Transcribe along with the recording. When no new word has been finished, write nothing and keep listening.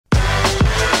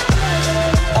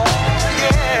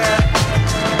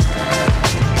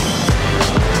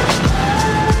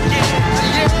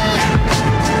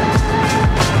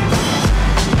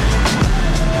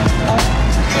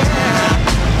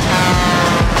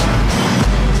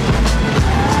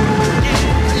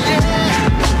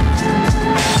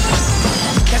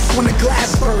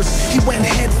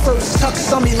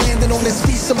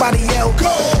somebody yell,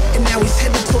 go! And now he's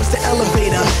heading towards the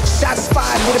elevator. Shots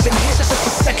fired, would have been hit just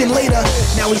a second later.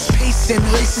 Now he's pacing,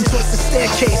 racing towards the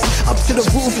staircase, up to the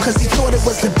roof cause he thought it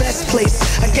was the best place.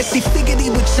 I guess he figured he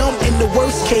would jump in the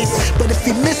worst case, but if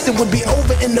he missed it would be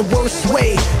over in the worst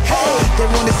way. Hey,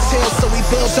 they're on his tail so he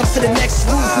bails, jumps to the next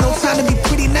roof. No time to be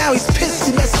pretty now, he's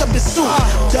pissed, he messed up his suit.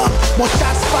 Duck, more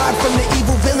shots fired from the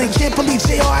evil villain. Can't believe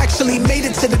JR actually made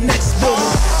it to the next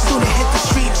building. Soon he hit the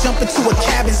street, jump into a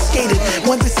cab and skated.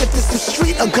 Wonders if this was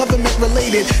street or government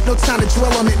related. No time to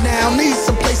dwell on it now, needs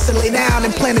some place to lay down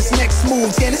and plan his next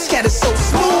move. Damn, this cat is so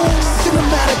smooth.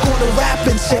 Cinematic on the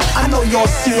rapping shit. I know y'all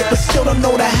see it, but still don't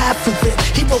know the half of it.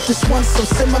 He wrote this one so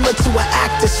similar to an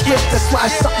actor script. That's why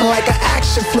it's something like an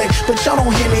action flick, but y'all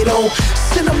don't hear me though.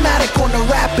 Cinematic on the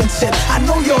rapping shit. I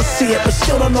know y'all see it, but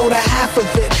still don't know the half of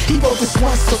it. He wrote this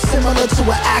one so similar to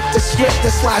an actor script.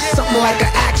 That's why it's something like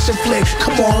an action flick.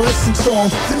 Come on, listen to him.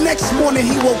 The next morning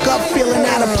he woke up feeling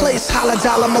out of place. Holla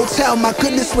Dollar Motel, my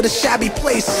goodness, what a shabby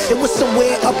place. It was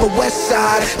somewhere upper west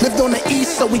side. Lived on the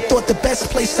east, so we thought the best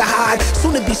place to hide.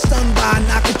 Soon to be stunned by a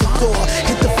knock at the door.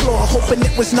 Hit the floor, hoping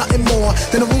it was nothing more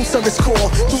than a room service call.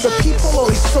 Through the people, all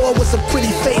he saw was a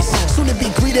pretty face. Soon to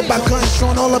be greeted by guns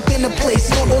drawn all up in the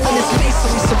place. All in his face, so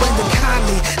he surrendered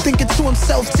kindly. Thinking to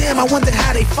himself, damn, I wondered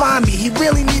how they find me. He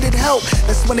really needed help.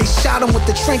 That's when they shot him with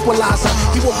the tranquilizer.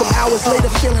 He woke up hours later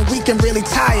feeling weak and really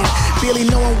tired, barely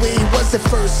knowing where he was at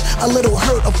first. A little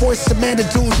hurt, a voice demanded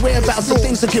dude's whereabouts, so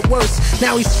things would get worse.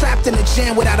 Now he's trapped in a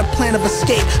jam without a plan of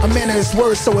escape. A man of his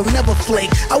word, so he'll never flake.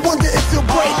 I wonder if he'll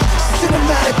break.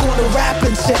 Cinematic on the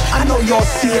rapping shit. I know y'all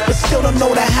see it, but still don't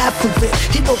know the half of it.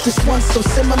 He wrote this one so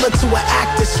similar to an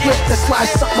actor script. That's why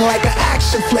it's something like an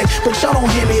action flick, but y'all don't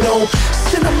hear me though.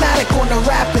 Cinematic on the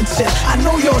rapping shit. I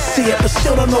know y'all see it, but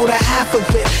still don't know the half of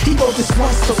it. He wrote this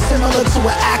one so similar to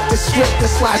an actor script.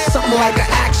 That's why it's something like an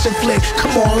action flick.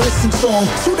 Come on, listen to him.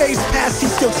 2 days passed,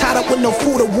 he's still tied up with no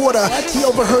food or water. He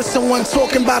overheard someone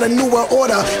talking about a newer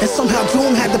order, and somehow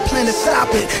Doom had the plan to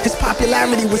stop it. His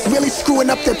popularity was really screwing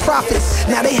up their profits.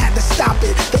 Now they had to stop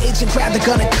it. The agent grabbed the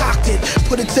gun and cocked it,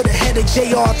 put it to the head of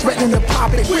JR, threatening to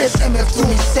pop it. Where's MF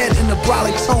Doom? He said in a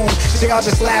brolic tone. JR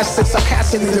just laughed, said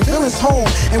sarcastically, the villain's home.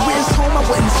 And where's home? I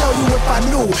wouldn't tell you if I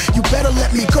knew. You better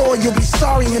let me go or you'll be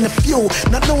sorry in a few.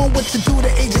 Not knowing what to do,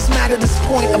 the agent's mad at this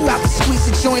point. About to squeeze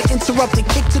the joint, interrupted,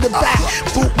 kick to the back,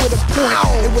 boot with a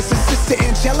point. It was his sister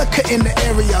Angelica in the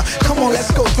area. Come on, let's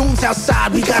go, Doom's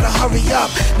outside, we gotta hurry up.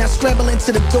 Now scrambling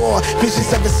to the door, visions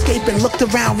of escaping. Looked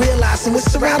around, realizing we're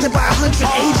surrounded by 100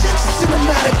 agents.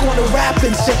 Cinematic on the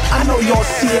rapping shit. I know y'all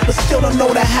see it, but still don't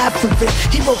know the half of it.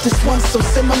 He wrote this one so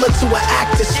similar to an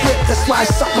actor script. That's why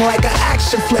it's something like an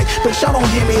action flick, but y'all don't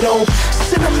hear me though.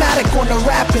 Cinematic on the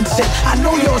rapping shit. I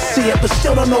know y'all see it, but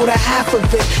still don't know the half of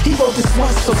it. He wrote this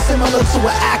one so similar to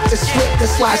an actor script.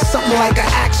 That's why it's something like an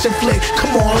action flick.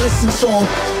 Come on, listen to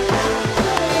him.